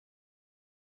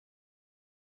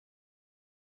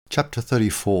Chapter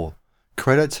 34.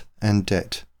 Credit and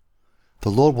Debt. The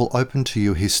Lord will open to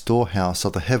you his storehouse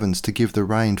of the heavens to give the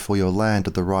rain for your land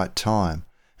at the right time,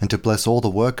 and to bless all the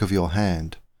work of your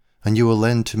hand. And you will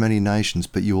lend to many nations,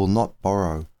 but you will not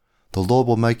borrow. The Lord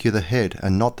will make you the head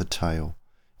and not the tail.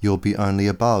 You will be only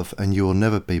above, and you will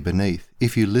never be beneath,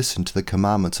 if you listen to the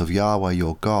commandments of Yahweh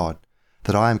your God,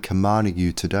 that I am commanding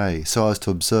you today, so as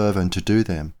to observe and to do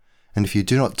them. And if you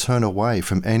do not turn away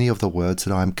from any of the words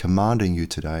that I am commanding you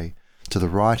today, to the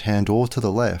right hand or to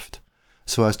the left,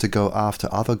 so as to go after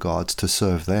other gods to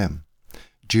serve them.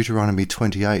 Deuteronomy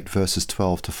 28 verses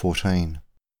 12 to 14.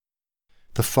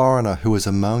 The foreigner who is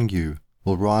among you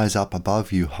will rise up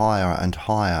above you higher and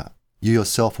higher. You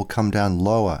yourself will come down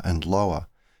lower and lower.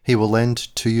 He will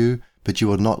lend to you, but you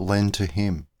will not lend to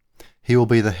him. He will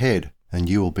be the head, and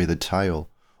you will be the tail.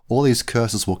 All these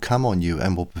curses will come on you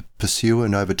and will pursue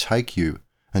and overtake you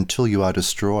until you are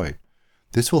destroyed.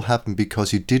 This will happen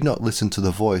because you did not listen to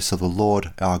the voice of the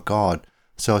Lord our God,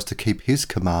 so as to keep his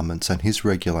commandments and his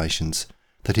regulations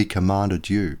that he commanded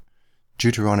you.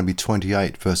 Deuteronomy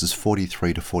 28 verses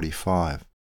 43 to 45.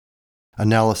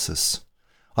 Analysis.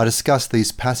 I discussed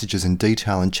these passages in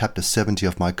detail in chapter 70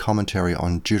 of my commentary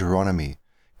on Deuteronomy,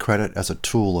 Credit as a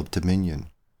Tool of Dominion.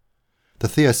 The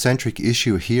theocentric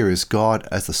issue here is God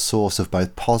as the source of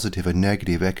both positive and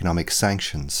negative economic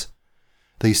sanctions.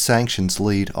 These sanctions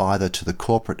lead either to the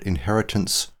corporate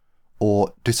inheritance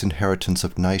or disinheritance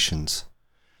of nations.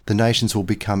 The nations will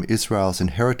become Israel's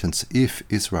inheritance if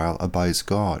Israel obeys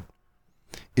God.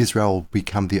 Israel will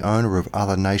become the owner of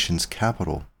other nations'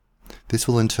 capital. This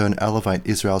will in turn elevate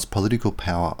Israel's political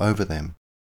power over them.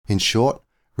 In short,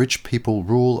 rich people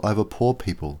rule over poor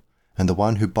people, and the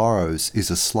one who borrows is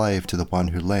a slave to the one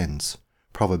who lends.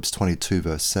 Proverbs 22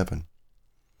 verse 7.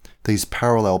 These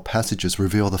parallel passages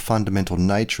reveal the fundamental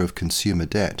nature of consumer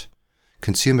debt.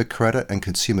 Consumer credit and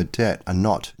consumer debt are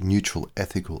not neutral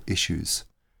ethical issues.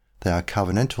 They are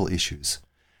covenantal issues.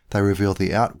 They reveal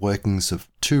the outworkings of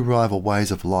two rival ways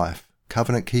of life,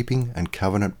 covenant keeping and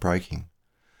covenant breaking.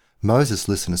 Moses'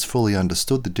 listeners fully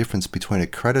understood the difference between a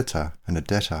creditor and a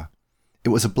debtor. It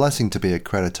was a blessing to be a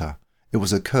creditor. It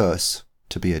was a curse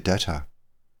to be a debtor.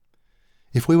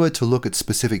 If we were to look at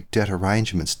specific debt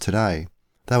arrangements today,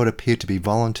 they would appear to be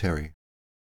voluntary.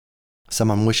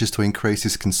 Someone wishes to increase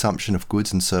his consumption of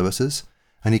goods and services,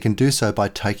 and he can do so by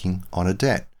taking on a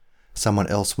debt. Someone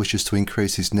else wishes to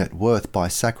increase his net worth by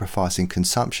sacrificing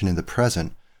consumption in the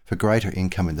present for greater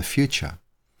income in the future.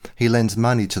 He lends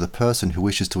money to the person who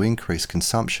wishes to increase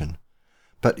consumption.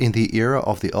 But in the era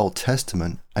of the Old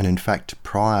Testament, and in fact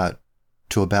prior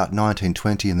to about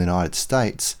 1920 in the United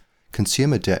States,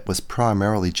 consumer debt was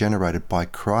primarily generated by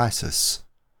crisis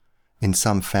in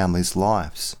some families'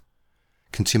 lives.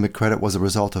 Consumer credit was a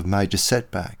result of major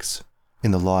setbacks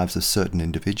in the lives of certain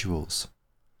individuals.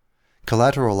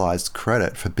 Collateralized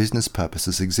credit for business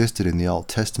purposes existed in the Old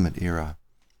Testament era.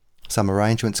 Some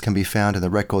arrangements can be found in the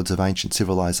records of ancient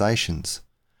civilizations.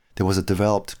 There was a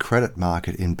developed credit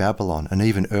market in Babylon and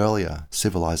even earlier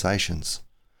civilizations.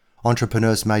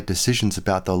 Entrepreneurs made decisions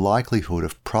about the likelihood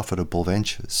of profitable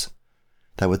ventures.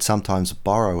 They would sometimes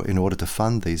borrow in order to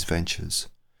fund these ventures.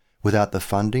 Without the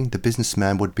funding, the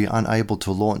businessman would be unable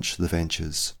to launch the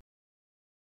ventures.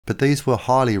 But these were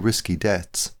highly risky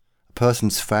debts. A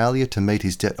person's failure to meet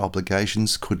his debt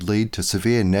obligations could lead to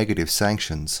severe negative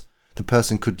sanctions. The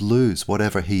person could lose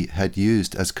whatever he had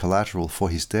used as collateral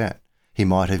for his debt. He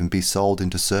might even be sold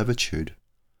into servitude.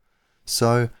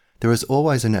 So, there is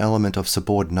always an element of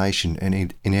subordination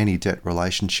in any debt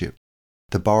relationship.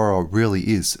 The borrower really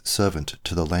is servant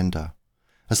to the lender.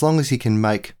 As long as he can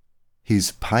make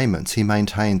his payments, he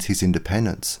maintains his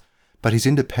independence. But his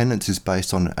independence is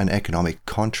based on an economic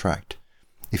contract.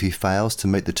 If he fails to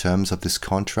meet the terms of this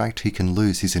contract, he can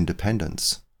lose his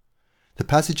independence. The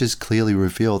passages clearly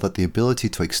reveal that the ability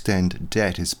to extend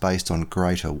debt is based on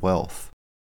greater wealth.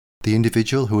 The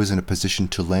individual who is in a position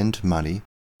to lend money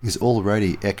is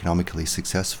already economically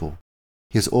successful.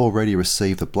 He has already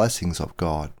received the blessings of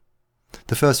God.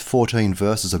 The first 14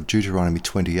 verses of Deuteronomy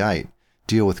 28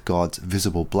 deal with God's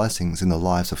visible blessings in the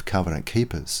lives of covenant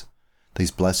keepers.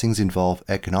 These blessings involve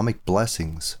economic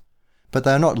blessings, but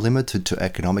they are not limited to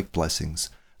economic blessings.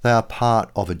 They are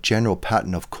part of a general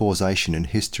pattern of causation in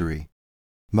history.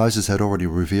 Moses had already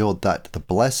revealed that the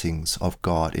blessings of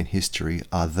God in history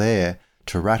are there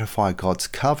to ratify God's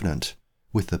covenant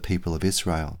with the people of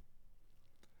Israel.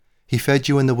 He fed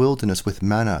you in the wilderness with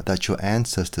manna that your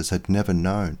ancestors had never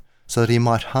known, so that he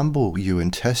might humble you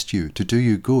and test you to do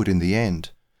you good in the end.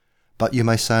 But you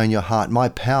may say in your heart, my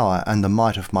power and the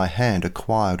might of my hand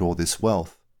acquired all this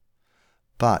wealth.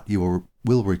 But you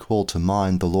will recall to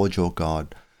mind the Lord your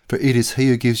God, For it is he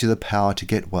who gives you the power to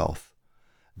get wealth,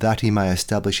 that he may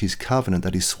establish his covenant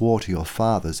that he swore to your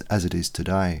fathers, as it is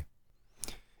today.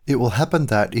 It will happen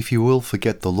that if you will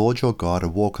forget the Lord your God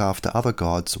and walk after other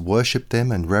gods, worship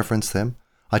them and reverence them,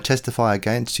 I testify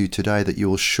against you today that you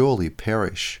will surely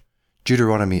perish.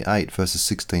 Deuteronomy 8 verses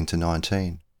 16 to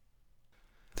 19.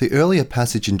 The earlier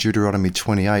passage in Deuteronomy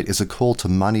 28 is a call to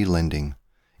money lending.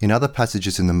 In other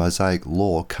passages in the Mosaic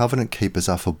Law, covenant keepers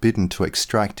are forbidden to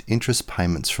extract interest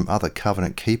payments from other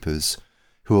covenant keepers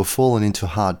who have fallen into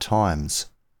hard times.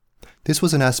 This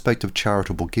was an aspect of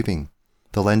charitable giving.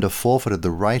 The lender forfeited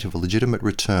the rate of a legitimate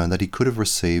return that he could have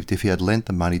received if he had lent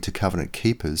the money to covenant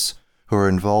keepers who were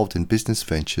involved in business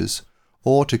ventures,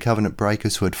 or to covenant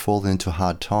breakers who had fallen into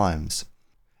hard times.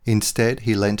 Instead,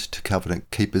 he lent to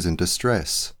covenant keepers in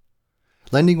distress.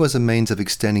 Lending was a means of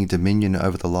extending dominion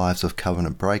over the lives of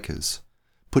covenant breakers.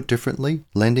 Put differently,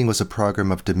 lending was a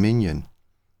program of dominion.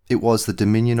 It was the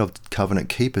dominion of covenant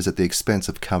keepers at the expense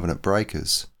of covenant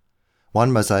breakers.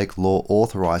 One Mosaic law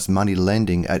authorized money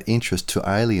lending at interest to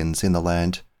aliens in the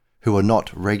land who were not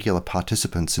regular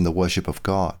participants in the worship of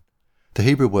God. The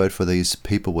Hebrew word for these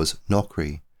people was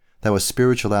nokri. They were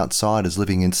spiritual outsiders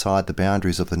living inside the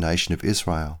boundaries of the nation of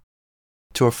Israel.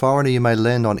 To a foreigner you may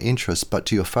lend on interest, but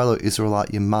to your fellow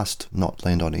Israelite you must not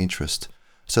lend on interest,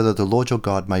 so that the Lord your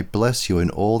God may bless you in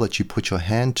all that you put your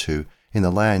hand to in the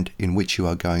land in which you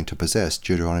are going to possess.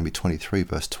 Deuteronomy 23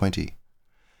 verse 20.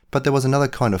 But there was another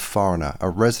kind of foreigner, a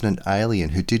resident alien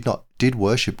who did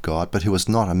worship God, but who was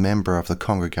not a member of the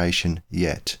congregation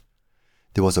yet.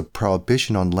 There was a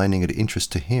prohibition on lending at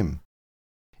interest to him.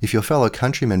 If your fellow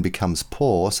countryman becomes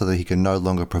poor so that he can no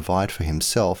longer provide for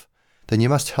himself, then you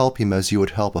must help him as you would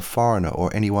help a foreigner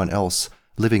or anyone else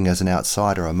living as an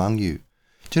outsider among you.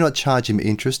 Do not charge him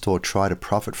interest or try to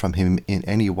profit from him in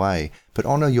any way, but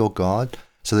honor your God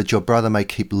so that your brother may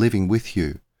keep living with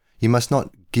you. You must not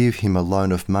give him a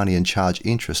loan of money and charge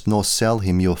interest, nor sell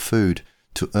him your food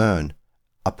to earn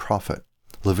a profit.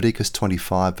 Leviticus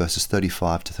 25 verses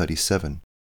 35 to 37.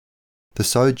 The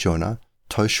sojourner,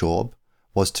 Toshorb,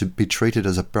 was to be treated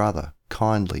as a brother,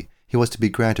 kindly. He was to be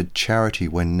granted charity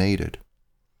when needed.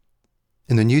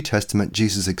 In the New Testament,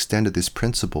 Jesus extended this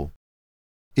principle.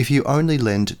 If you only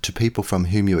lend to people from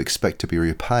whom you expect to be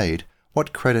repaid,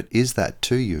 what credit is that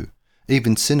to you?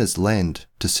 Even sinners lend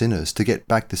to sinners to get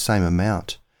back the same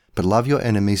amount. But love your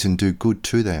enemies and do good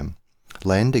to them.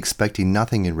 Lend expecting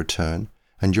nothing in return,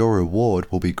 and your reward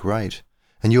will be great.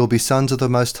 And you will be sons of the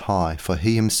Most High, for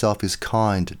he himself is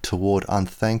kind toward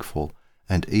unthankful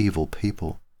and evil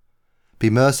people. Be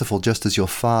merciful just as your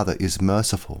Father is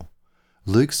merciful.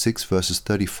 Luke 6 verses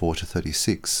 34 to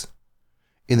 36.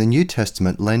 In the New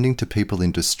Testament, lending to people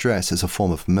in distress is a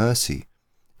form of mercy.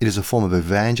 It is a form of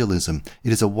evangelism.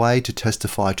 It is a way to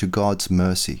testify to God's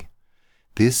mercy.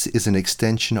 This is an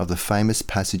extension of the famous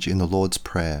passage in the Lord's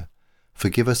Prayer,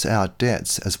 "Forgive us our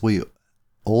debts as we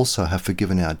also have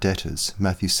forgiven our debtors,"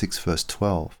 Matthew 6 verse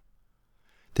 12.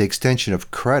 The extension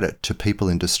of credit to people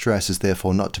in distress is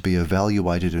therefore not to be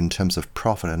evaluated in terms of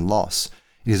profit and loss.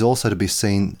 It is also to be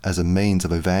seen as a means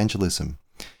of evangelism.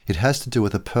 It has to do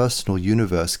with a personal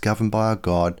universe governed by a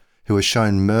God who has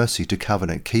shown mercy to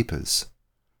covenant keepers.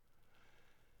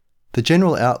 The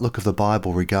general outlook of the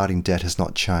Bible regarding debt has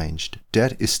not changed.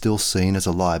 Debt is still seen as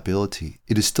a liability.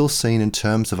 It is still seen in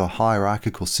terms of a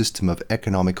hierarchical system of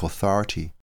economic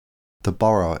authority. The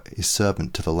borrower is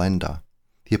servant to the lender.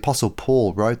 The Apostle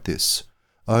Paul wrote this,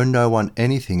 "Owe no one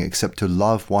anything except to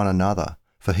love one another,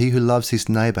 for he who loves his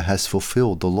neighbour has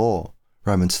fulfilled the law."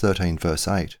 Romans 13 verse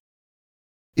 8.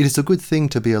 It is a good thing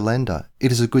to be a lender.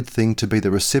 It is a good thing to be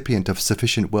the recipient of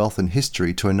sufficient wealth and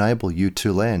history to enable you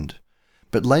to lend.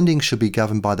 But lending should be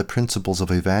governed by the principles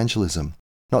of evangelism,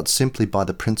 not simply by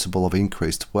the principle of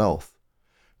increased wealth.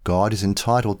 God is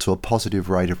entitled to a positive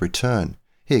rate of return.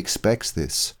 He expects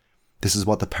this. This is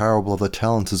what the parable of the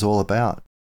talents is all about.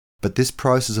 But this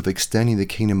process of extending the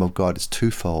kingdom of God is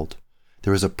twofold.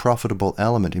 There is a profitable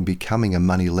element in becoming a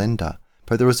money lender,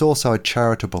 but there is also a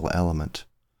charitable element.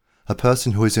 A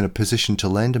person who is in a position to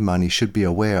lend money should be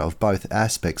aware of both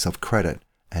aspects of credit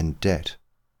and debt.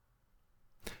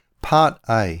 Part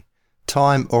A.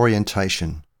 Time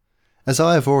orientation. As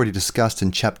I have already discussed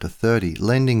in Chapter 30,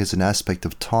 lending is an aspect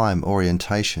of time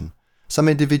orientation. Some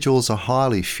individuals are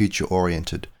highly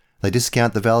future-oriented. They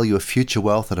discount the value of future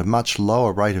wealth at a much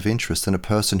lower rate of interest than a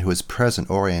person who is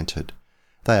present-oriented.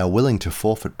 They are willing to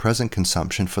forfeit present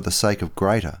consumption for the sake of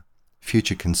greater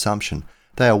future consumption.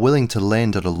 They are willing to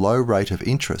lend at a low rate of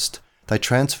interest. They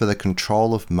transfer the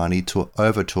control of money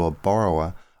over to a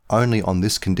borrower only on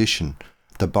this condition.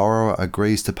 The borrower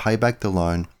agrees to pay back the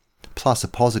loan plus a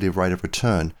positive rate of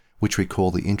return, which we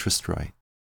call the interest rate.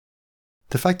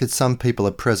 The fact that some people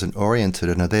are present-oriented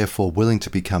and are therefore willing to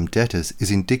become debtors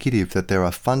is indicative that there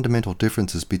are fundamental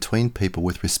differences between people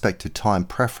with respect to time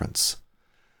preference.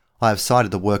 I have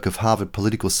cited the work of Harvard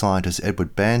political scientist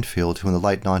Edward Banfield, who in the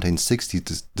late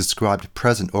 1960s described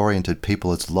present-oriented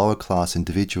people as lower-class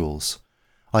individuals.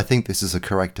 I think this is a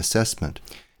correct assessment.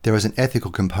 There is an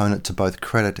ethical component to both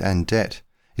credit and debt.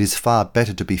 It is far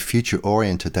better to be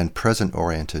future-oriented than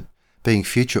present-oriented. Being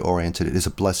future-oriented is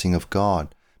a blessing of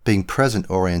God. Being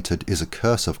present-oriented is a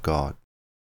curse of God.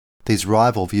 These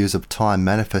rival views of time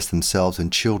manifest themselves in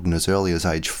children as early as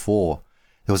age 4.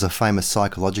 There was a famous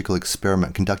psychological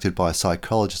experiment conducted by a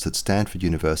psychologist at Stanford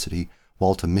University,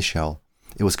 Walter Mischel.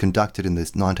 It was conducted in the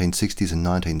 1960s and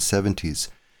 1970s.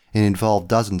 It involved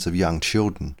dozens of young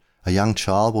children. A young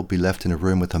child would be left in a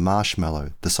room with a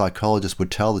marshmallow. The psychologist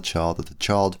would tell the child that the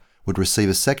child would receive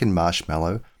a second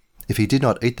marshmallow if he did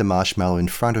not eat the marshmallow in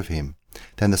front of him.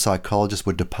 Then the psychologist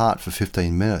would depart for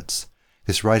 15 minutes.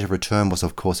 This rate of return was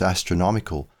of course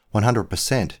astronomical,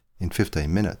 100% in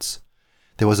 15 minutes.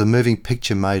 There was a moving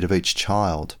picture made of each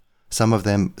child. Some of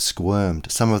them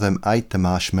squirmed, some of them ate the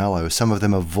marshmallow, some of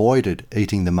them avoided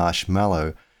eating the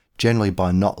marshmallow, generally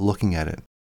by not looking at it.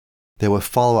 There were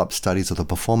follow-up studies of the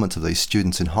performance of these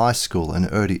students in high school and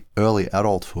early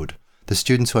adulthood. The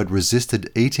students who had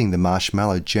resisted eating the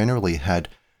marshmallow generally had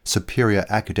superior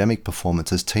academic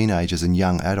performance as teenagers and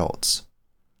young adults.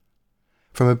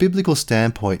 From a biblical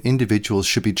standpoint, individuals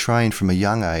should be trained from a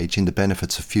young age in the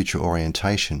benefits of future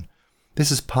orientation.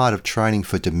 This is part of training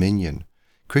for dominion.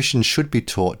 Christians should be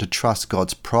taught to trust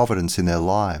God's providence in their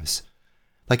lives.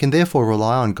 They can therefore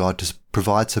rely on God to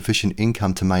provide sufficient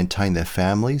income to maintain their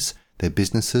families, their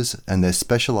businesses, and their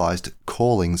specialized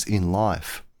callings in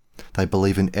life. They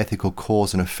believe in ethical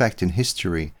cause and effect in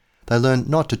history. They learn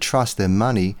not to trust their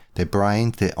money, their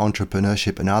brains, their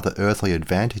entrepreneurship, and other earthly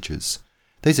advantages.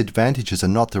 These advantages are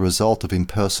not the result of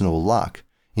impersonal luck,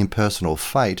 impersonal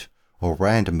fate, or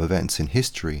random events in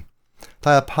history.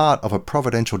 They are part of a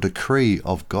providential decree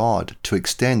of God to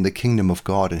extend the kingdom of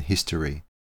God in history.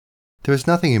 There is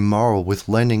nothing immoral with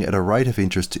lending at a rate of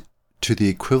interest to the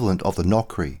equivalent of the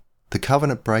nokri, the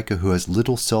covenant breaker who has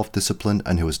little self-discipline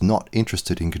and who is not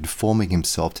interested in conforming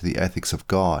himself to the ethics of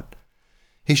God.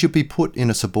 He should be put in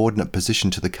a subordinate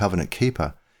position to the covenant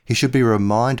keeper. He should be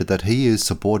reminded that he is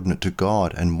subordinate to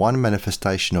God, and one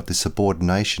manifestation of this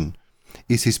subordination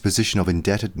is his position of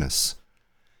indebtedness.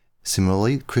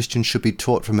 Similarly, Christians should be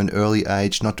taught from an early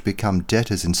age not to become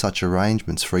debtors in such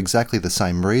arrangements for exactly the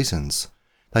same reasons.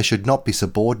 They should not be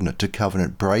subordinate to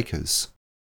covenant breakers.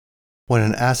 When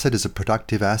an asset is a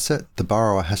productive asset, the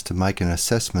borrower has to make an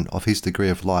assessment of his degree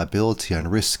of liability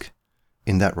and risk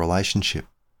in that relationship.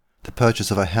 The purchase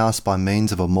of a house by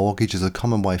means of a mortgage is a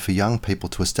common way for young people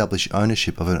to establish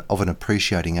ownership of an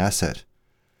appreciating asset.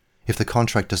 If the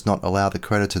contract does not allow the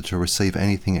creditor to receive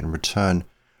anything in return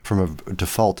from a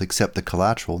default except the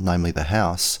collateral, namely the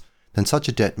house, then such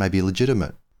a debt may be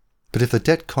legitimate. But if the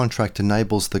debt contract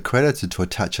enables the creditor to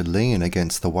attach a lien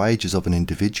against the wages of an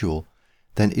individual,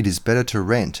 then it is better to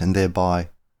rent and thereby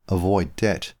avoid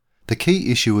debt. The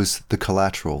key issue is the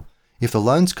collateral. If the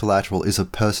loan's collateral is a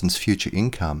person's future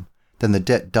income, then the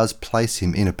debt does place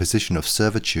him in a position of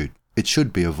servitude. It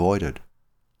should be avoided.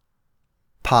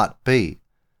 Part B.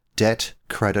 Debt,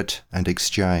 credit, and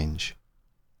exchange.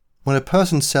 When a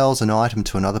person sells an item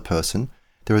to another person,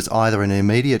 there is either an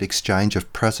immediate exchange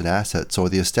of present assets or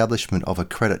the establishment of a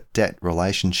credit-debt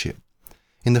relationship.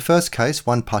 In the first case,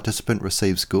 one participant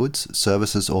receives goods,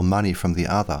 services, or money from the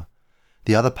other.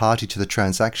 The other party to the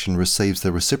transaction receives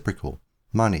the reciprocal,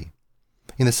 money.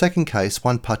 In the second case,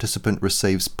 one participant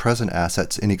receives present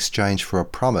assets in exchange for a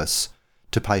promise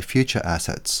to pay future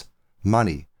assets,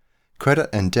 money. Credit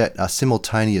and debt are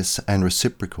simultaneous and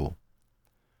reciprocal.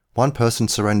 One person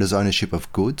surrenders ownership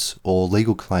of goods or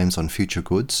legal claims on future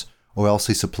goods, or else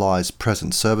he supplies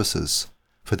present services.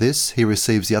 For this, he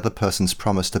receives the other person's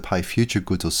promise to pay future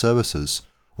goods or services,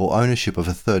 or ownership of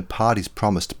a third party's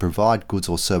promise to provide goods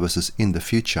or services in the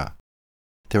future.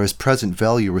 There is present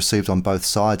value received on both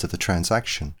sides of the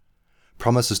transaction.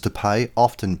 Promises to pay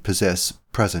often possess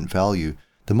present value.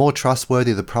 The more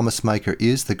trustworthy the promise maker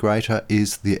is, the greater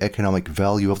is the economic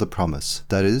value of the promise,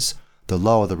 that is, the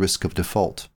lower the risk of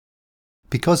default.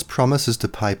 Because promises to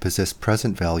pay possess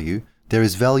present value, there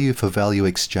is value for value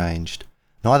exchanged.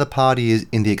 Neither party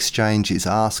in the exchange is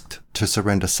asked to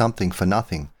surrender something for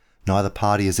nothing. Neither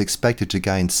party is expected to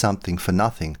gain something for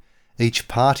nothing. Each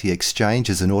party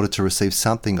exchanges in order to receive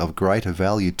something of greater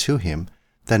value to him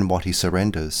than what he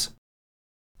surrenders.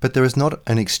 But there is not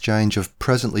an exchange of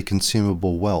presently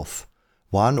consumable wealth.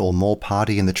 One or more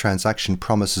party in the transaction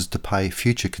promises to pay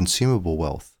future consumable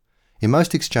wealth. In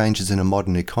most exchanges in a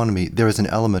modern economy, there is an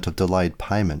element of delayed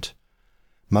payment.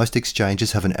 Most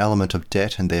exchanges have an element of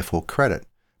debt and therefore credit.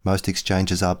 Most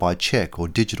exchanges are by cheque or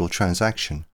digital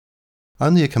transaction.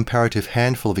 Only a comparative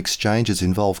handful of exchanges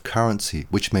involve currency,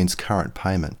 which means current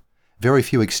payment. Very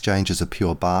few exchanges are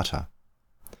pure barter.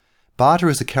 Barter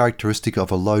is a characteristic of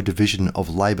a low division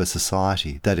of labour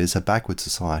society, that is, a backward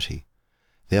society.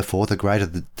 Therefore, the greater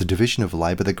the division of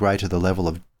labour, the greater the level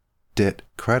of debt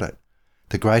credit.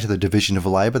 The greater the division of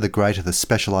labour, the greater the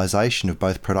specialisation of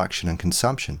both production and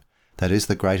consumption. That is,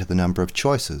 the greater the number of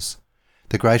choices.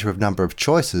 The greater the number of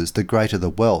choices, the greater the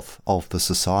wealth of the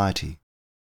society.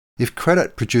 If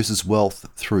credit produces wealth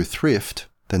through thrift,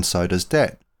 then so does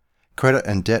debt. Credit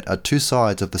and debt are two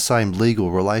sides of the same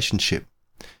legal relationship.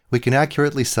 We can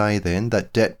accurately say then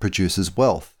that debt produces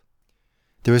wealth.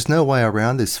 There is no way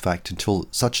around this fact until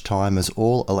such time as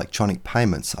all electronic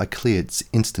payments are cleared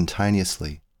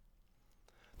instantaneously.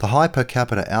 The high per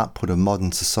capita output of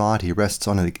modern society rests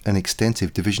on an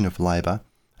extensive division of labour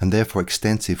and therefore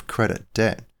extensive credit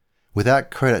debt. Without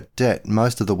credit debt,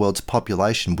 most of the world's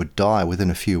population would die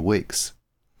within a few weeks.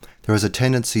 There is a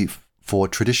tendency for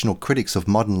traditional critics of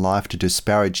modern life to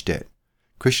disparage debt.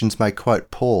 Christians may quote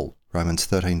Paul, Romans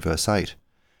 13 verse 8,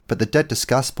 but the debt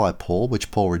discussed by Paul, which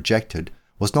Paul rejected,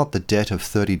 was not the debt of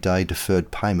 30-day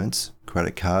deferred payments,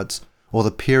 credit cards, or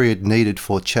the period needed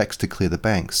for checks to clear the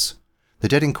banks. The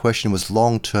debt in question was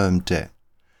long-term debt.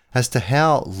 As to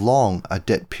how long a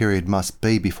debt period must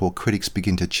be before critics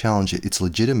begin to challenge its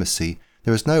legitimacy,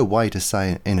 there is no way to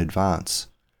say in advance.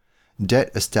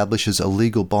 Debt establishes a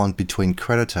legal bond between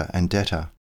creditor and debtor.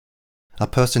 A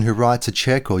person who writes a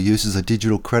cheque or uses a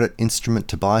digital credit instrument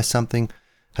to buy something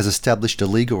has established a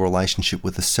legal relationship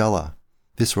with the seller.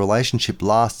 This relationship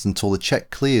lasts until the cheque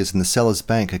clears and the seller's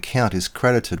bank account is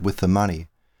credited with the money.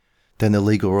 Then the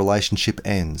legal relationship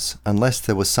ends, unless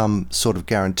there was some sort of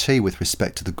guarantee with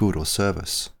respect to the good or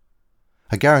service.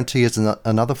 A guarantee is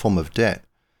another form of debt.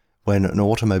 When an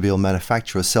automobile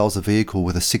manufacturer sells a vehicle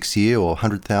with a 6-year or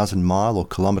 100,000 mile or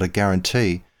kilometre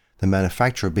guarantee, the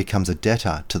manufacturer becomes a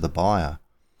debtor to the buyer.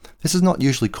 This is not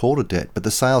usually called a debt, but the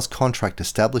sales contract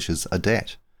establishes a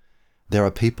debt. There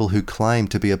are people who claim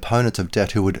to be opponents of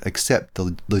debt who would accept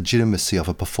the legitimacy of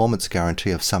a performance guarantee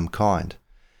of some kind.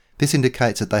 This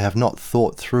indicates that they have not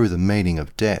thought through the meaning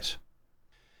of debt.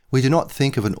 We do not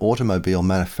think of an automobile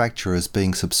manufacturer as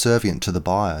being subservient to the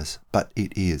buyers, but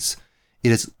it is.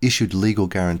 It has issued legal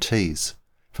guarantees.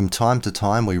 From time to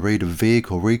time we read of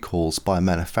vehicle recalls by a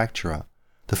manufacturer.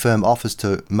 The firm offers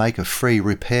to make a free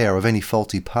repair of any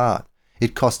faulty part.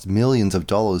 It costs millions of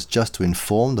dollars just to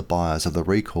inform the buyers of the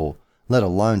recall, let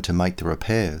alone to make the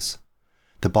repairs.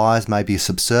 The buyers may be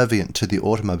subservient to the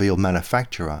automobile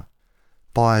manufacturer.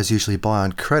 Buyers usually buy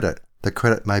on credit. The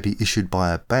credit may be issued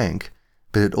by a bank,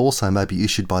 but it also may be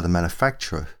issued by the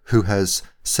manufacturer, who has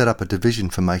set up a division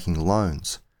for making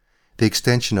loans. The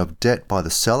extension of debt by the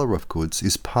seller of goods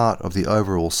is part of the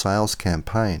overall sales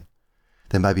campaign.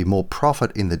 There may be more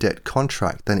profit in the debt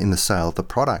contract than in the sale of the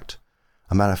product.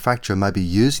 A manufacturer may be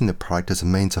using the product as a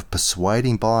means of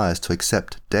persuading buyers to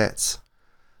accept debts.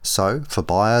 So, for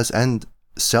buyers and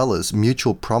sellers,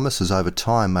 mutual promises over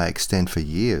time may extend for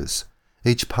years.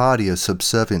 Each party is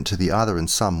subservient to the other in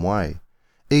some way.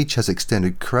 Each has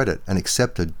extended credit and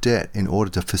accepted debt in order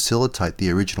to facilitate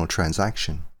the original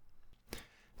transaction.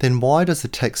 Then why does the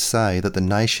text say that the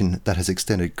nation that has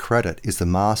extended credit is the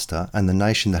master and the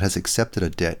nation that has accepted a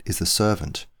debt is the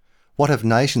servant? What have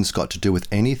nations got to do with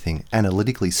anything,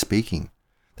 analytically speaking?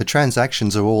 The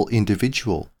transactions are all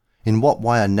individual. In what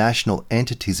way are national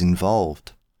entities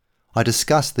involved? I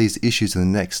discuss these issues in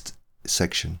the next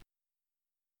section.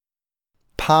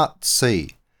 Part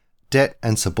C. Debt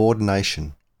and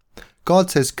subordination.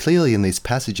 God says clearly in these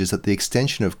passages that the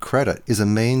extension of credit is a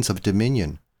means of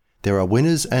dominion. There are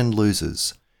winners and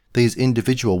losers. These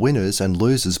individual winners and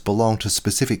losers belong to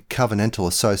specific covenantal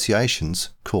associations,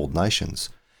 called nations.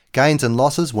 Gains and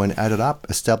losses, when added up,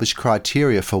 establish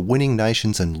criteria for winning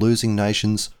nations and losing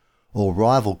nations, or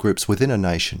rival groups within a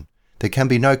nation. There can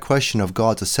be no question of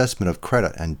God's assessment of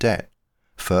credit and debt.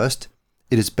 First,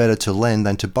 it is better to lend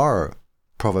than to borrow.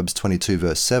 Proverbs 22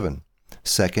 verse 7.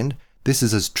 Second, this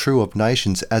is as true of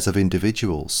nations as of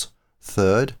individuals.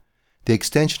 Third, the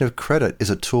extension of credit is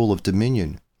a tool of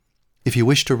dominion. If you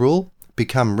wish to rule,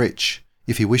 become rich.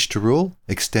 If you wish to rule,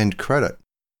 extend credit.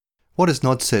 What is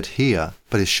not said here,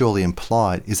 but is surely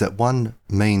implied, is that one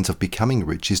means of becoming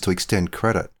rich is to extend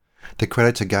credit. The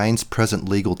creditor gains present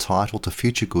legal title to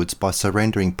future goods by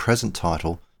surrendering present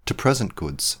title to present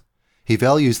goods. He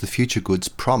values the future goods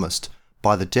promised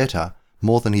by the debtor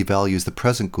more than he values the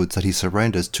present goods that he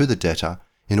surrenders to the debtor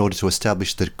in order to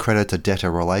establish the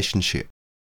creditor-debtor relationship.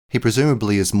 He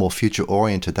presumably is more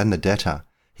future-oriented than the debtor.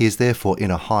 He is therefore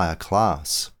in a higher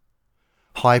class.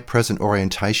 High present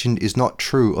orientation is not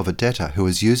true of a debtor who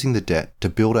is using the debt to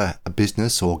build a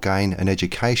business or gain an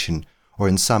education or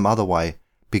in some other way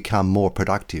become more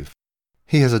productive.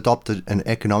 He has adopted an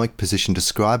economic position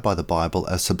described by the Bible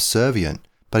as subservient,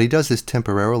 but he does this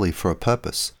temporarily for a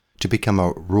purpose, to become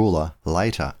a ruler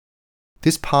later.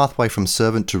 This pathway from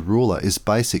servant to ruler is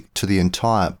basic to the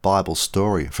entire Bible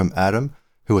story, from Adam,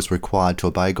 who was required to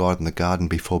obey God in the garden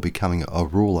before becoming a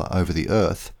ruler over the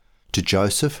earth, to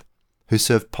Joseph, who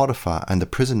served Potiphar and the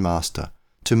prison master,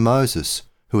 to Moses,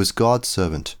 who was God's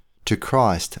servant, to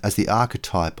Christ as the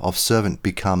archetype of servant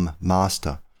become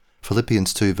master.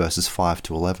 Philippians 2 verses 5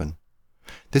 to 11.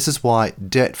 This is why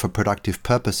debt for productive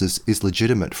purposes is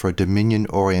legitimate for a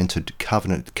dominion-oriented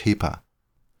covenant keeper.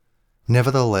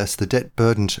 Nevertheless, the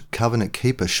debt-burdened covenant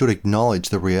keeper should acknowledge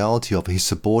the reality of his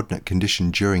subordinate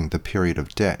condition during the period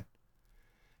of debt.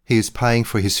 He is paying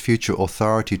for his future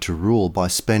authority to rule by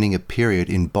spending a period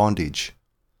in bondage.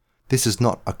 This is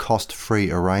not a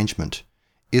cost-free arrangement.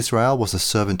 Israel was a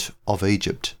servant of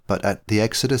Egypt, but at the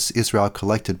Exodus, Israel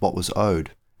collected what was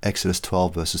owed. Exodus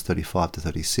 12 verses 35 to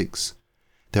 36.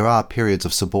 There are periods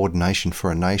of subordination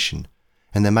for a nation,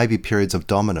 and there may be periods of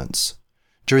dominance.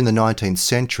 During the 19th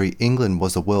century, England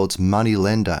was the world's money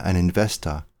lender and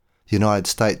investor. The United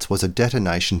States was a debtor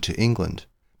nation to England.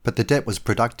 But the debt was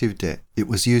productive debt. It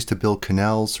was used to build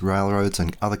canals, railroads,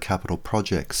 and other capital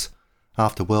projects.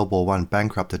 After World War I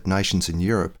bankrupted nations in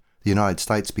Europe, the United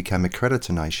States became a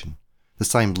creditor nation. The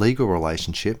same legal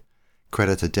relationship,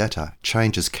 creditor-debtor,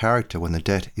 changes character when the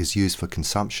debt is used for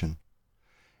consumption.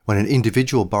 When an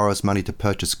individual borrows money to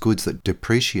purchase goods that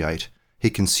depreciate, he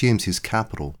consumes his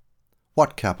capital.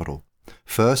 What capital?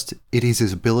 First, it is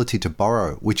his ability to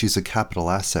borrow, which is a capital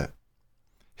asset.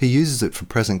 He uses it for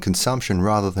present consumption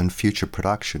rather than future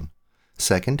production.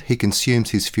 Second, he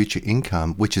consumes his future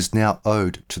income, which is now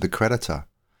owed to the creditor.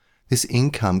 This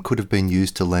income could have been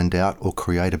used to lend out or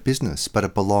create a business, but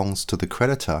it belongs to the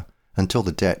creditor until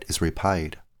the debt is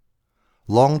repaid.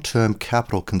 Long-term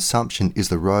capital consumption is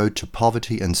the road to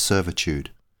poverty and servitude.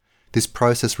 This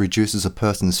process reduces a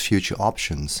person's future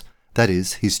options, that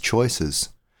is, his choices.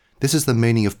 This is the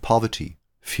meaning of poverty,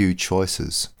 few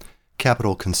choices.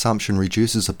 Capital consumption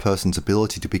reduces a person's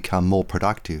ability to become more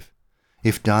productive.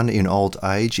 If done in old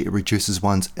age, it reduces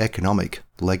one's economic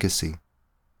legacy.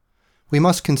 We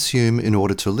must consume in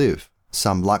order to live.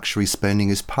 Some luxury spending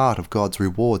is part of God's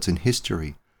rewards in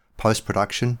history.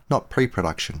 Post-production, not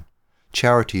pre-production.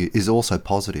 Charity is also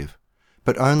positive.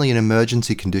 But only in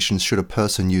emergency conditions should a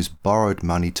person use borrowed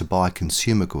money to buy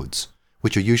consumer goods,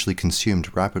 which are usually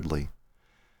consumed rapidly.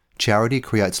 Charity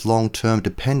creates long-term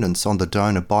dependence on the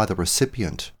donor by the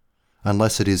recipient,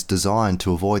 unless it is designed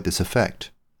to avoid this effect.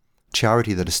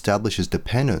 Charity that establishes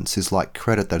dependence is like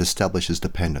credit that establishes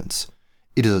dependence.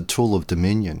 It is a tool of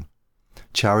dominion.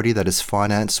 Charity that is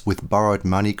financed with borrowed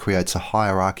money creates a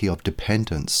hierarchy of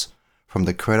dependence, from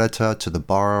the creditor to the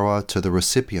borrower to the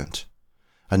recipient.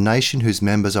 A nation whose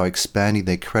members are expanding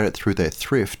their credit through their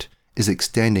thrift is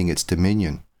extending its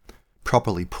dominion.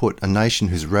 Properly put, a nation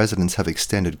whose residents have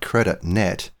extended credit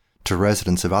net to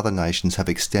residents of other nations have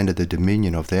extended the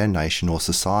dominion of their nation or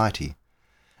society.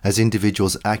 As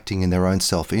individuals acting in their own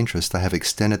self-interest, they have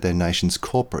extended their nation's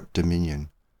corporate dominion.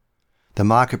 The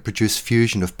market-produced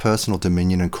fusion of personal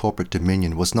dominion and corporate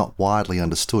dominion was not widely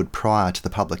understood prior to the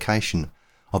publication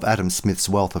of Adam Smith's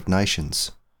Wealth of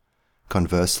Nations.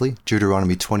 Conversely,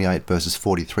 Deuteronomy 28 verses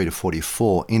 43 to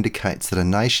 44 indicates that a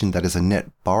nation that is a net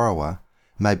borrower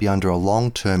may be under a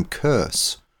long-term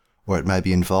curse, or it may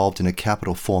be involved in a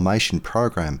capital formation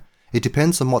program. It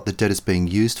depends on what the debt is being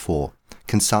used for,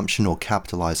 consumption or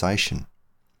capitalization.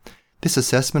 This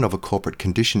assessment of a corporate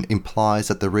condition implies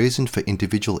that the reason for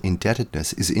individual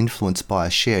indebtedness is influenced by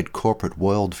a shared corporate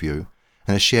worldview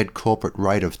and a shared corporate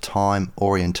rate of time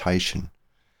orientation.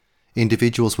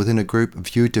 Individuals within a group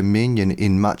view dominion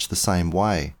in much the same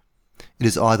way. It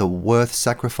is either worth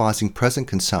sacrificing present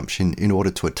consumption in order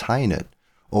to attain it,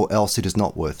 or else it is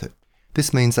not worth it.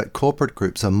 This means that corporate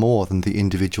groups are more than the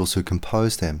individuals who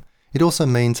compose them. It also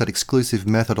means that exclusive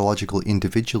methodological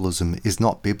individualism is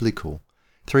not biblical.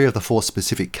 3 of the 4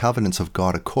 specific covenants of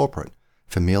God are corporate: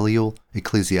 familial,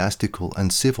 ecclesiastical,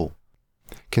 and civil.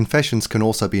 Confessions can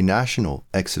also be national,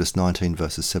 Exodus 19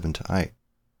 verses 7 to 8.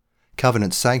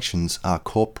 Covenant sanctions are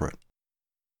corporate.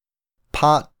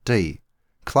 Part D.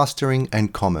 Clustering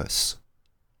and commerce.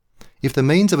 If the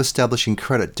means of establishing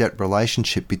credit-debt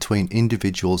relationship between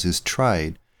individuals is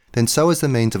trade, then so is the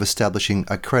means of establishing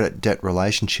a credit-debt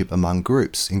relationship among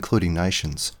groups, including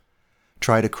nations.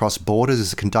 Trade across borders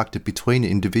is conducted between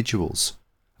individuals,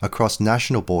 across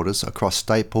national borders, across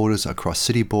state borders, across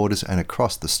city borders, and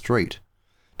across the street.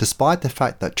 Despite the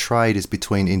fact that trade is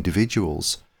between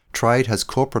individuals, trade has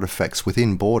corporate effects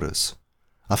within borders.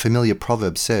 A familiar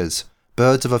proverb says,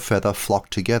 "Birds of a feather flock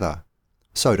together."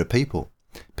 So do people.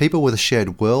 People with a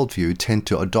shared worldview tend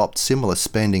to adopt similar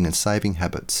spending and saving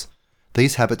habits.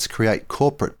 These habits create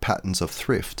corporate patterns of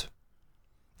thrift.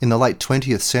 In the late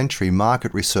 20th century,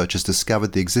 market researchers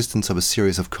discovered the existence of a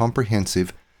series of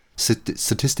comprehensive,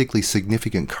 statistically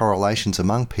significant correlations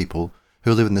among people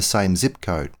who live in the same zip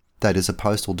code, that is, a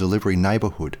postal delivery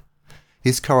neighbourhood.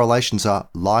 These correlations are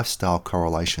lifestyle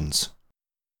correlations.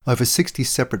 Over 60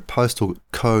 separate postal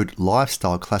code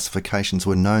lifestyle classifications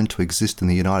were known to exist in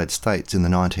the United States in the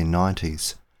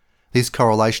 1990s. These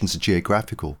correlations are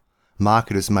geographical.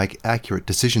 Marketers make accurate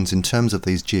decisions in terms of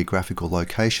these geographical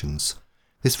locations.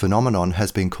 This phenomenon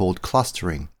has been called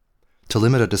clustering. To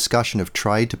limit a discussion of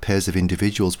trade to pairs of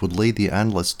individuals would lead the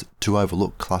analyst to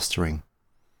overlook clustering.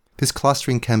 This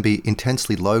clustering can be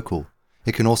intensely local.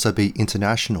 It can also be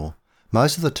international.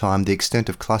 Most of the time, the extent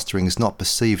of clustering is not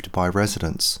perceived by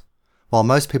residents. While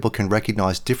most people can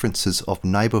recognize differences of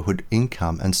neighborhood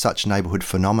income and such neighborhood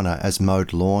phenomena as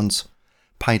mowed lawns,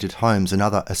 painted homes, and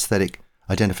other aesthetic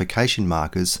identification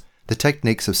markers, the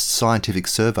techniques of scientific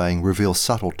surveying reveal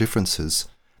subtle differences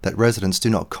that residents do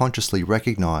not consciously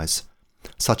recognize,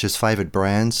 such as favored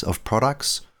brands of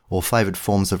products or favored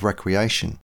forms of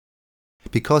recreation.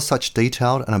 Because such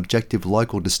detailed and objective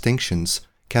local distinctions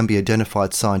can be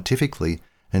identified scientifically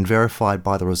and verified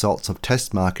by the results of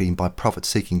test marketing by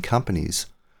profit-seeking companies,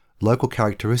 local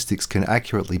characteristics can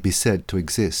accurately be said to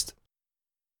exist.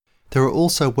 There are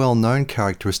also well-known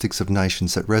characteristics of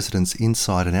nations that residents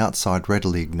inside and outside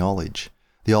readily acknowledge.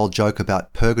 The old joke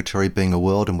about purgatory being a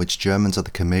world in which Germans are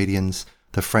the comedians,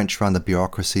 the French run the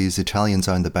bureaucracies, Italians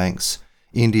own the banks,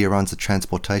 India runs the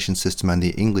transportation system, and the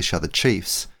English are the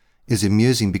chiefs, is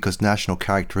amusing because national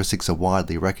characteristics are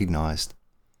widely recognised.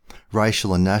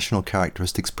 Racial and national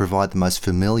characteristics provide the most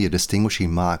familiar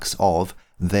distinguishing marks of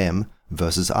them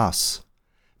versus us.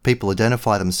 People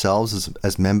identify themselves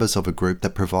as members of a group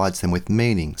that provides them with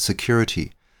meaning,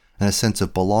 security, and a sense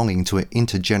of belonging to an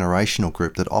intergenerational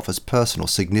group that offers personal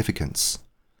significance.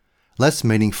 Less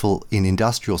meaningful in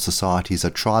industrial societies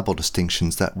are tribal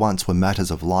distinctions that once were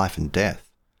matters of life and death.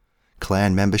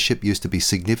 Clan membership used to be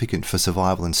significant for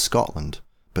survival in Scotland,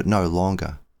 but no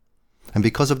longer. And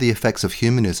because of the effects of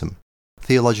humanism,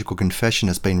 theological confession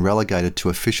has been relegated to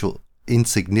official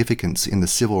insignificance in the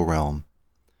civil realm.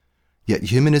 Yet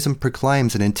humanism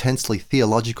proclaims an intensely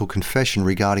theological confession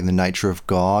regarding the nature of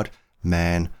God,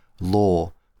 man,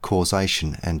 law,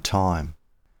 causation, and time.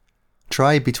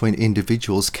 Trade between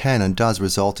individuals can and does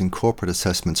result in corporate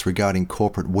assessments regarding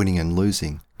corporate winning and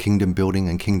losing, kingdom building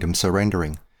and kingdom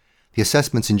surrendering. The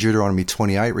assessments in Deuteronomy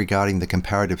 28 regarding the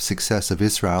comparative success of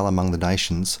Israel among the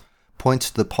nations point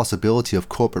to the possibility of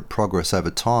corporate progress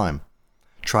over time.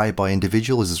 Trade by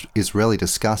individuals is rarely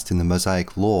discussed in the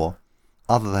Mosaic Law,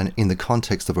 other than in the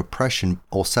context of oppression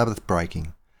or Sabbath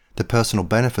breaking. The personal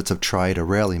benefits of trade are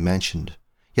rarely mentioned,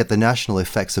 yet the national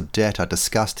effects of debt are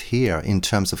discussed here in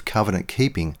terms of covenant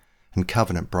keeping and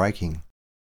covenant breaking.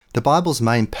 The Bible's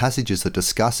main passages that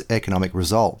discuss economic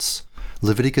results,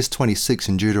 Leviticus 26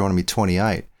 and Deuteronomy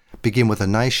 28, begin with a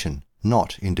nation,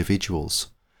 not individuals.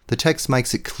 The text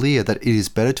makes it clear that it is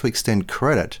better to extend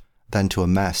credit than to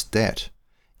amass debt.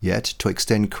 Yet, to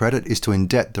extend credit is to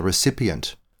indebt the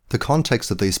recipient. The context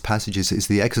of these passages is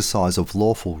the exercise of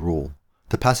lawful rule.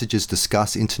 The passages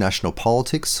discuss international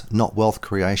politics, not wealth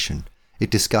creation.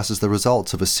 It discusses the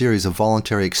results of a series of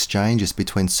voluntary exchanges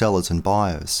between sellers and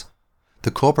buyers.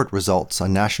 The corporate results are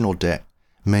national debt,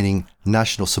 meaning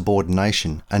national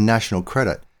subordination, and national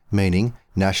credit, meaning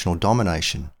national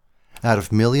domination. Out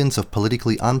of millions of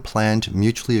politically unplanned,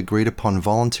 mutually agreed upon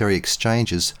voluntary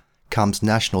exchanges comes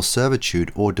national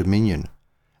servitude or dominion.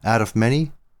 Out of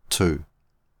many, two.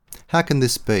 How can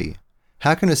this be?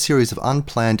 How can a series of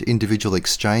unplanned individual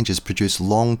exchanges produce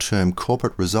long-term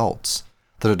corporate results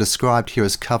that are described here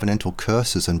as covenantal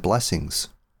curses and blessings?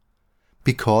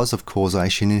 Because of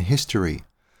causation in history.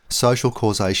 Social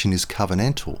causation is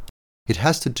covenantal. It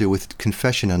has to do with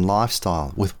confession and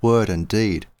lifestyle, with word and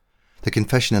deed. The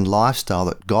confession and lifestyle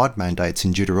that God mandates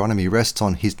in Deuteronomy rests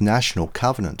on his national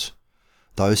covenant.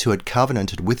 Those who had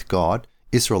covenanted with God,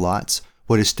 Israelites,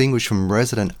 were distinguished from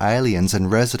resident aliens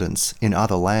and residents in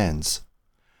other lands.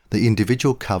 The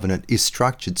individual covenant is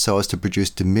structured so as to produce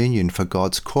dominion for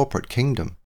God's corporate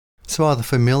kingdom. So are the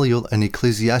familial and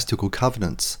ecclesiastical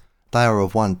covenants. They are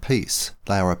of one piece.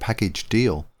 They are a package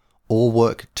deal. All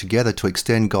work together to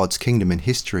extend God's kingdom in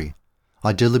history.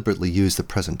 I deliberately use the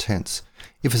present tense.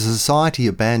 If a society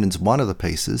abandons one of the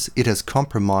pieces, it has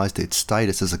compromised its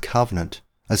status as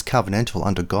covenantal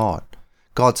under God.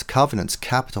 God's covenants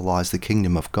capitalize the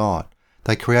kingdom of God.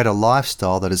 They create a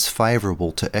lifestyle that is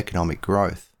favourable to economic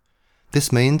growth.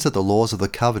 This means that the laws of the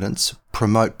covenants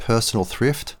promote personal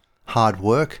thrift, hard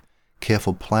work,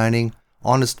 careful planning,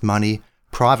 honest money,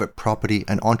 private property,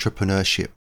 and entrepreneurship.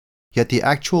 Yet the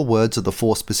actual words of the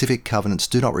 4 specific covenants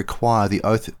do not require the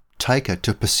oath taker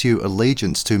to pursue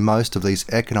allegiance to most of these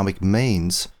economic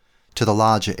means to the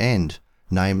larger end,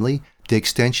 namely, the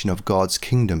extension of God's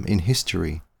kingdom in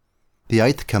history. The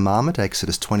 8th commandment,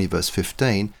 Exodus 20 verse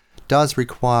 15, does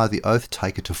require the oath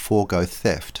taker to forego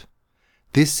theft.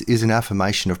 This is an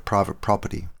affirmation of private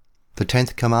property. The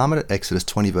 10th commandment, Exodus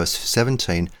 20 verse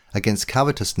 17, against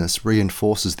covetousness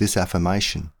reinforces this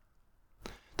affirmation.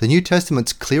 The New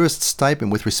Testament's clearest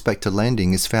statement with respect to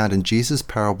lending is found in Jesus'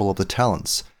 parable of the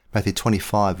talents, Matthew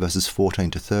 25 verses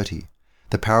 14 to 30.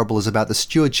 The parable is about the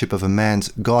stewardship of a man's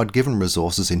God-given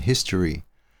resources in history.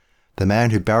 The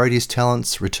man who buried his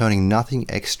talents, returning nothing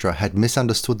extra, had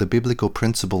misunderstood the biblical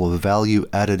principle of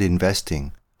value-added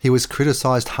investing. He was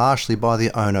criticized harshly by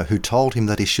the owner, who told him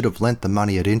that he should have lent the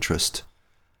money at interest.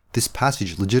 This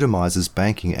passage legitimizes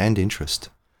banking and interest.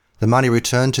 The money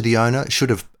returned to the owner should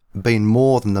have been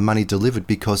more than the money delivered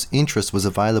because interest was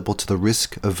available to the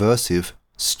risk-aversive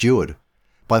steward.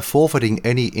 By forfeiting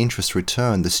any interest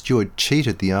return, the steward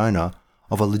cheated the owner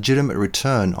of a legitimate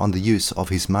return on the use of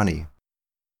his money.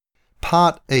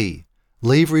 Part E.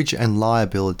 Leverage and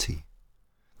liability.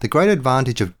 The great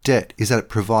advantage of debt is that it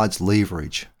provides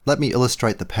leverage. Let me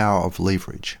illustrate the power of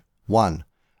leverage. 1.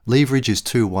 Leverage is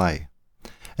two-way.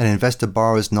 An investor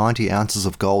borrows 90 ounces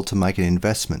of gold to make an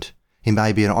investment. He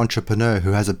may be an entrepreneur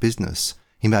who has a business.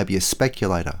 He may be a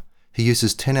speculator. He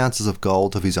uses 10 ounces of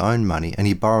gold of his own money and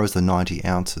he borrows the 90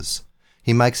 ounces.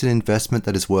 He makes an investment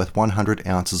that is worth 100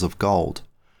 ounces of gold.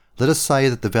 Let us say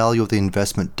that the value of the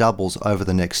investment doubles over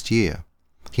the next year.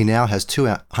 He now has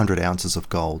 200 ounces of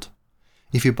gold.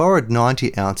 If he borrowed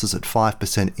 90 ounces at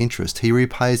 5% interest, he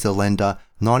repays the lender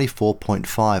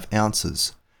 94.5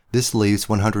 ounces. This leaves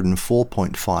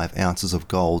 104.5 ounces of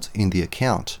gold in the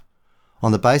account.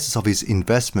 On the basis of his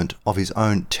investment of his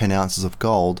own 10 ounces of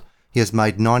gold, he has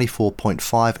made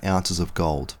 94.5 ounces of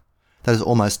gold. That is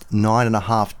almost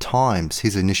 9.5 times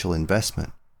his initial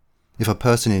investment. If a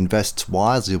person invests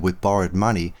wisely with borrowed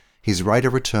money, his rate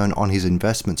of return on his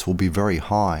investments will be very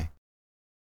high.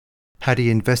 Had he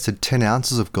invested 10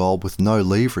 ounces of gold with no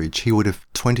leverage, he would have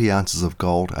 20 ounces of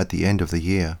gold at the end of the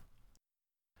year.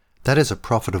 That is a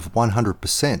profit of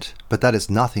 100%, but that is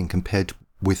nothing compared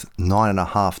with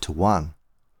 9.5 to 1.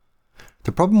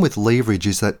 The problem with leverage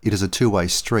is that it is a two-way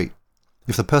street.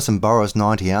 If the person borrows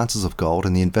 90 ounces of gold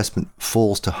and the investment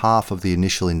falls to half of the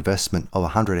initial investment of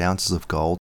 100 ounces of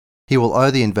gold, he will owe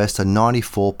the investor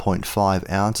 94.5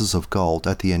 ounces of gold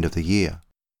at the end of the year.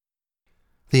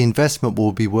 The investment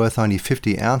will be worth only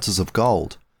 50 ounces of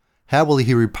gold. How will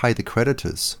he repay the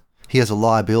creditors? He has a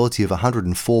liability of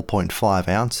 104.5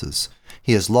 ounces.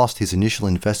 He has lost his initial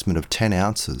investment of 10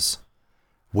 ounces.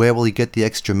 Where will he get the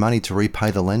extra money to repay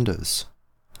the lenders?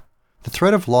 The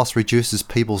threat of loss reduces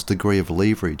people's degree of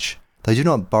leverage. They do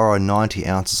not borrow 90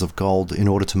 ounces of gold in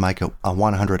order to make a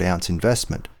 100-ounce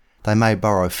investment. They may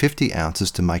borrow 50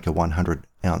 ounces to make a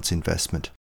 100-ounce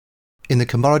investment. In the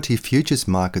commodity futures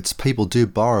markets, people do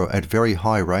borrow at very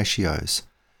high ratios.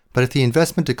 But if the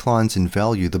investment declines in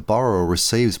value, the borrower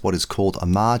receives what is called a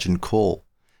margin call.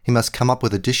 He must come up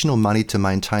with additional money to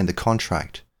maintain the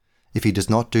contract. If he does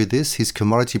not do this, his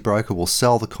commodity broker will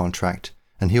sell the contract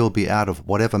and he will be out of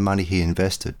whatever money he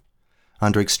invested.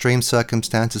 Under extreme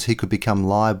circumstances, he could become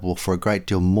liable for a great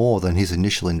deal more than his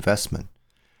initial investment.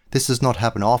 This does not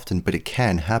happen often, but it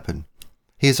can happen.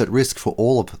 He is at risk for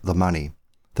all of the money.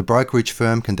 The brokerage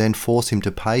firm can then force him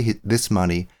to pay this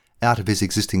money out of his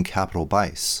existing capital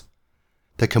base.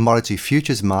 The commodity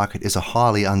futures market is a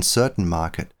highly uncertain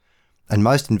market, and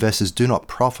most investors do not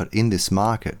profit in this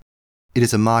market. It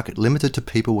is a market limited to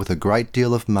people with a great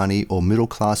deal of money or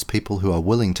middle-class people who are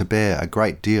willing to bear a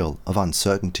great deal of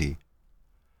uncertainty.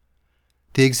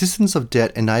 The existence of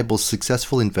debt enables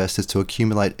successful investors to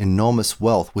accumulate enormous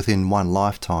wealth within one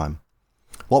lifetime.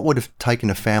 What would have taken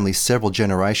a family several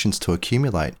generations to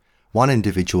accumulate, one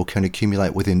individual can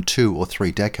accumulate within 2 or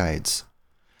 3 decades.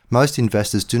 Most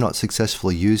investors do not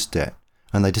successfully use debt,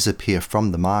 and they disappear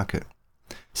from the market.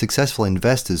 Successful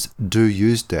investors do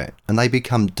use debt, and they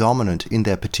become dominant in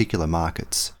their particular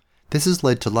markets. This has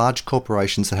led to large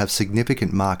corporations that have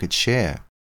significant market share.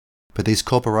 But these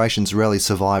corporations rarely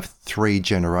survive 3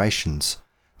 generations.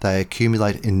 They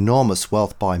accumulate enormous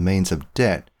wealth by means of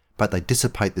debt, but they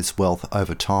dissipate this wealth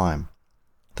over time.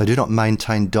 They do not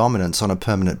maintain dominance on a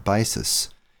permanent basis.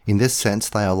 In this sense,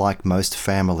 they are like most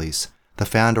families. The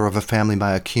founder of a family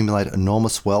may accumulate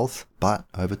enormous wealth, but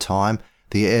over time,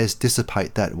 the heirs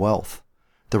dissipate that wealth.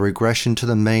 The regression to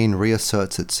the mean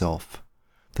reasserts itself.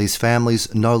 These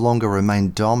families no longer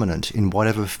remain dominant in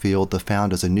whatever field the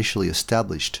founders initially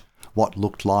established, what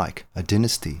looked like a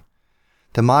dynasty.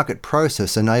 The market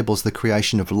process enables the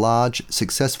creation of large,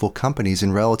 successful companies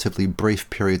in relatively brief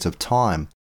periods of time,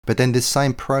 but then this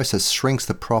same process shrinks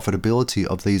the profitability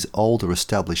of these older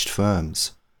established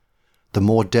firms. The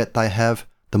more debt they have,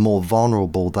 the more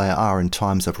vulnerable they are in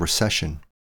times of recession.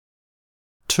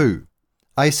 2.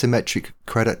 Asymmetric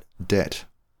credit debt.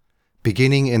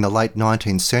 Beginning in the late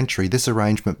 19th century, this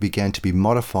arrangement began to be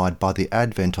modified by the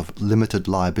advent of limited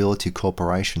liability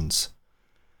corporations.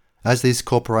 As these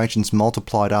corporations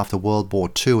multiplied after World War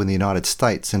II in the United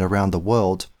States and around the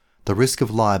world, the risk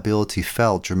of liability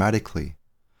fell dramatically.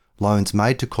 Loans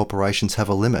made to corporations have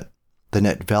a limit, the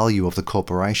net value of the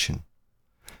corporation.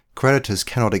 Creditors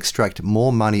cannot extract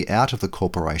more money out of the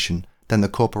corporation than the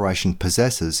corporation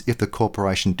possesses if the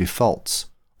corporation defaults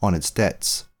on its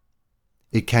debts.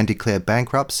 It can declare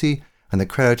bankruptcy, and the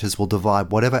creditors will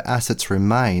divide whatever assets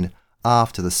remain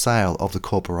after the sale of the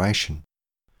corporation.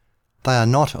 They are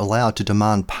not allowed to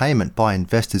demand payment by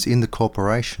investors in the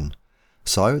corporation,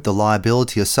 so the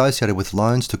liability associated with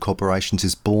loans to corporations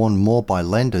is borne more by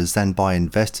lenders than by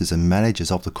investors and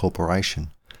managers of the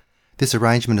corporation. This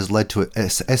arrangement has led to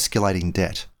escalating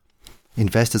debt.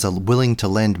 Investors are willing to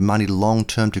lend money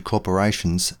long-term to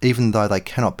corporations even though they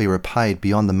cannot be repaid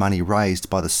beyond the money raised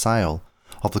by the sale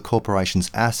of the corporation's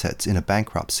assets in a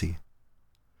bankruptcy.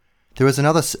 There is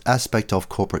another aspect of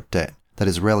corporate debt that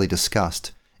is rarely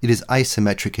discussed. It is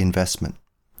asymmetric investment.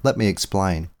 Let me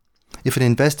explain. If an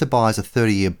investor buys a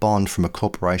 30-year bond from a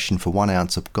corporation for 1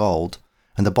 ounce of gold,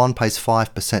 and the bond pays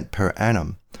 5% per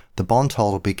annum, the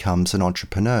bondholder becomes an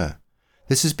entrepreneur.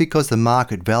 This is because the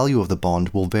market value of the bond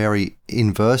will vary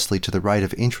inversely to the rate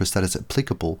of interest that is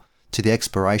applicable to the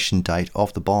expiration date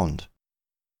of the bond.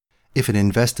 If an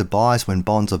investor buys when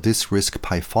bonds of this risk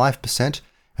pay 5%,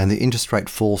 and the interest rate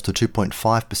falls to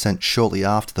 2.5% shortly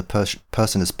after the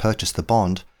person has purchased the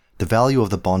bond, the value of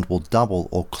the bond will double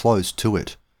or close to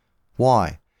it.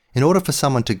 Why? In order for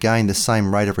someone to gain the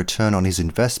same rate of return on his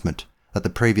investment that the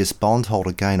previous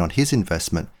bondholder gained on his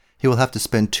investment, he will have to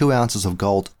spend 2 ounces of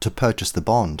gold to purchase the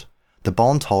bond. The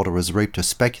bondholder has reaped a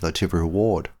speculative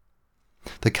reward.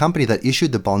 The company that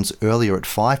issued the bonds earlier at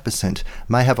 5%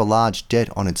 may have a large debt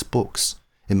on its books.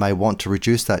 It may want to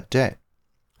reduce that debt.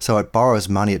 So it borrows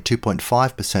money at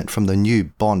 2.5% from the new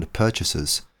bond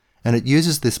purchasers, and it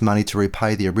uses this money to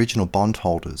repay the original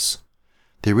bondholders.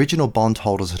 The original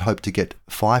bondholders had hoped to get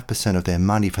 5% of their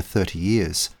money for 30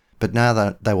 years, but now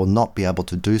that they will not be able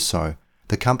to do so,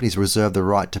 the companies reserve the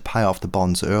right to pay off the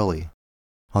bonds early.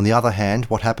 On the other hand,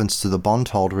 what happens to the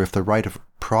bondholder if the rate of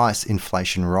price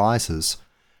inflation rises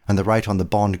and the rate on the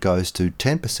bond goes to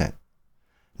 10%?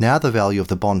 Now the value of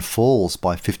the bond falls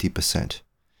by 50%.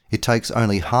 It takes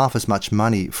only half as much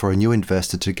money for a new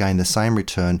investor to gain the same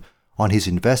return on his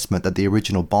investment that the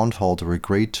original bondholder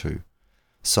agreed to.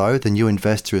 So the new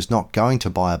investor is not going to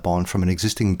buy a bond from an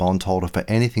existing bondholder for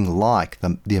anything like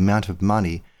the amount of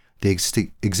money the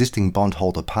existing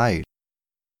bondholder paid.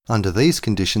 Under these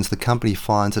conditions, the company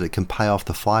finds that it can pay off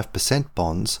the 5%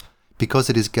 bonds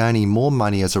because it is gaining more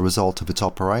money as a result of its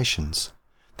operations.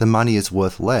 The money is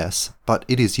worth less, but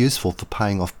it is useful for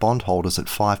paying off bondholders at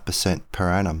 5%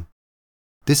 per annum.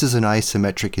 This is an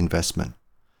asymmetric investment.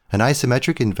 An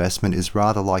asymmetric investment is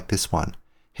rather like this one.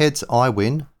 Heads, I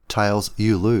win. Tails,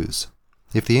 you lose.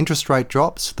 If the interest rate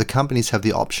drops, the companies have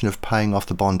the option of paying off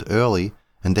the bond early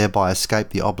and thereby escape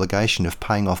the obligation of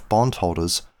paying off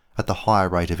bondholders at the higher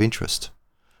rate of interest.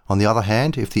 On the other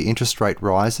hand, if the interest rate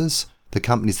rises, the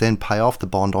companies then pay off the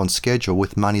bond on schedule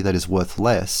with money that is worth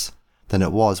less than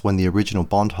it was when the original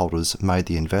bondholders made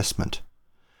the investment.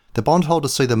 The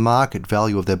bondholders see the market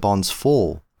value of their bonds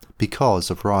fall because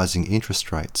of rising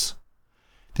interest rates.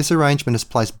 This arrangement has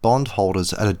placed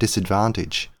bondholders at a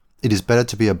disadvantage. It is better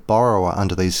to be a borrower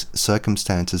under these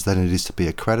circumstances than it is to be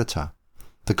a creditor.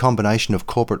 The combination of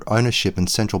corporate ownership and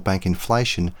central bank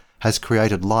inflation has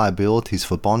created liabilities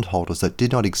for bondholders that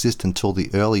did not exist until the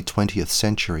early 20th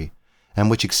century, and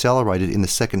which accelerated in the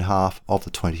second half of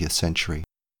the 20th century.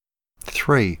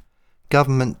 3.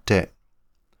 Government debt.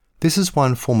 This is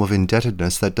one form of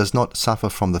indebtedness that does not suffer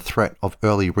from the threat of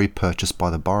early repurchase by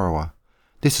the borrower.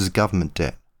 This is government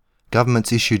debt.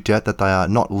 Governments issue debt that they are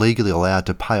not legally allowed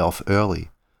to pay off early.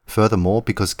 Furthermore,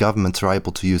 because governments are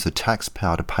able to use the tax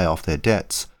power to pay off their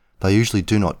debts, they usually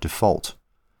do not default.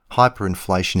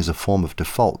 Hyperinflation is a form of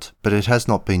default, but it has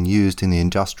not been used in the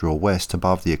industrial West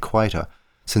above the equator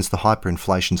since the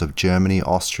hyperinflations of Germany,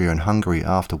 Austria and Hungary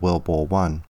after World War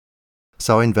I.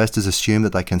 So investors assume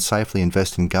that they can safely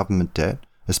invest in government debt,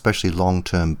 especially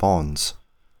long-term bonds.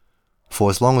 For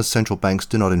as long as central banks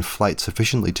do not inflate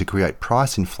sufficiently to create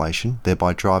price inflation,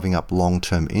 thereby driving up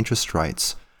long-term interest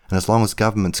rates, and as long as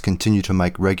governments continue to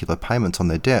make regular payments on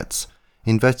their debts,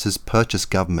 investors purchase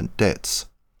government debts.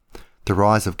 The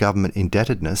rise of government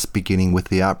indebtedness, beginning with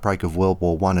the outbreak of World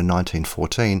War I in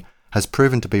 1914, has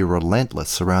proven to be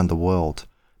relentless around the world.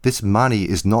 This money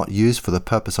is not used for the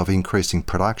purpose of increasing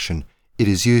production. It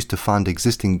is used to fund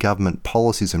existing government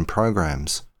policies and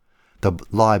programs. The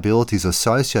liabilities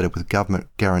associated with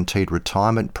government-guaranteed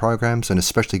retirement programs and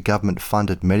especially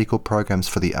government-funded medical programs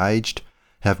for the aged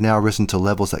have now risen to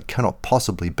levels that cannot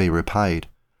possibly be repaid.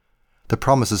 The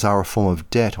promises are a form of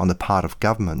debt on the part of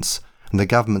governments, and the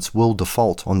governments will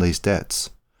default on these debts.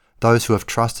 Those who have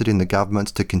trusted in the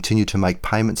governments to continue to make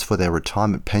payments for their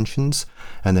retirement pensions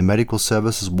and their medical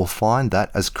services will find that,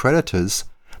 as creditors,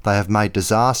 they have made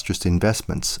disastrous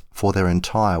investments for their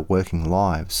entire working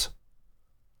lives.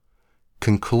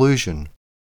 Conclusion.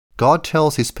 God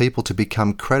tells his people to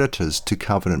become creditors to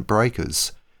covenant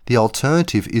breakers. The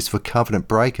alternative is for covenant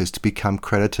breakers to become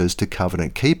creditors to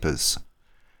covenant keepers.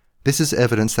 This is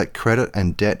evidence that credit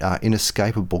and debt are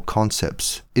inescapable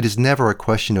concepts. It is never a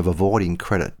question of avoiding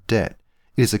credit-debt.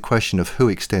 It is a question of who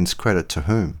extends credit to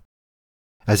whom.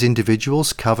 As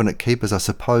individuals, covenant keepers are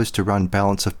supposed to run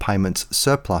balance of payments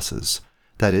surpluses,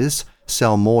 that is,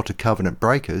 sell more to covenant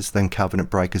breakers than covenant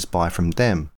breakers buy from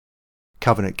them.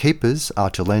 Covenant keepers are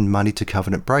to lend money to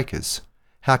covenant breakers.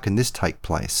 How can this take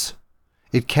place?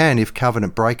 It can if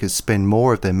covenant breakers spend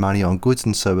more of their money on goods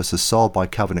and services sold by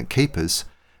covenant keepers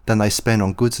than they spend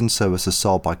on goods and services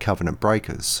sold by covenant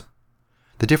breakers.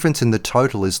 The difference in the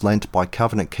total is lent by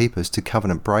covenant keepers to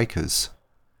covenant breakers.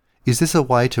 Is this a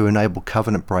way to enable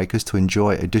covenant breakers to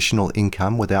enjoy additional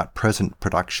income without present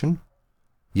production?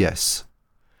 Yes.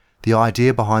 The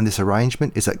idea behind this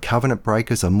arrangement is that covenant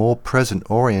breakers are more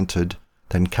present-oriented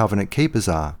than covenant keepers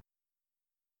are.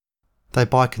 They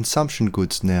buy consumption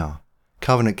goods now.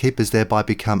 Covenant keepers thereby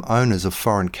become owners of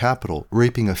foreign capital,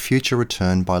 reaping a future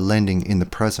return by lending in the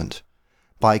present.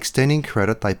 By extending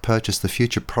credit, they purchase the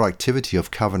future productivity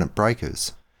of covenant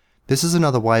breakers. This is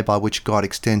another way by which God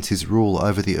extends his rule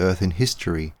over the earth in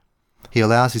history. He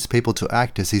allows his people to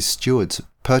act as his stewards,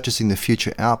 purchasing the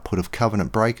future output of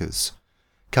covenant breakers.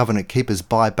 Covenant keepers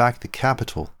buy back the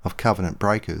capital of covenant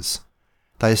breakers.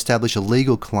 They establish a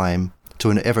legal claim to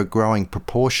an ever-growing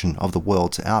proportion of the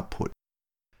world's output.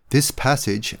 This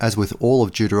passage, as with all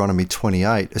of Deuteronomy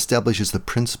 28, establishes the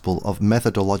principle of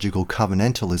methodological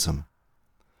covenantalism.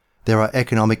 There are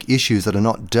economic issues that are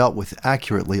not dealt with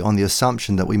accurately on the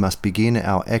assumption that we must begin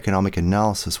our economic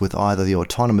analysis with either the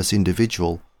autonomous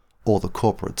individual or the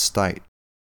corporate state.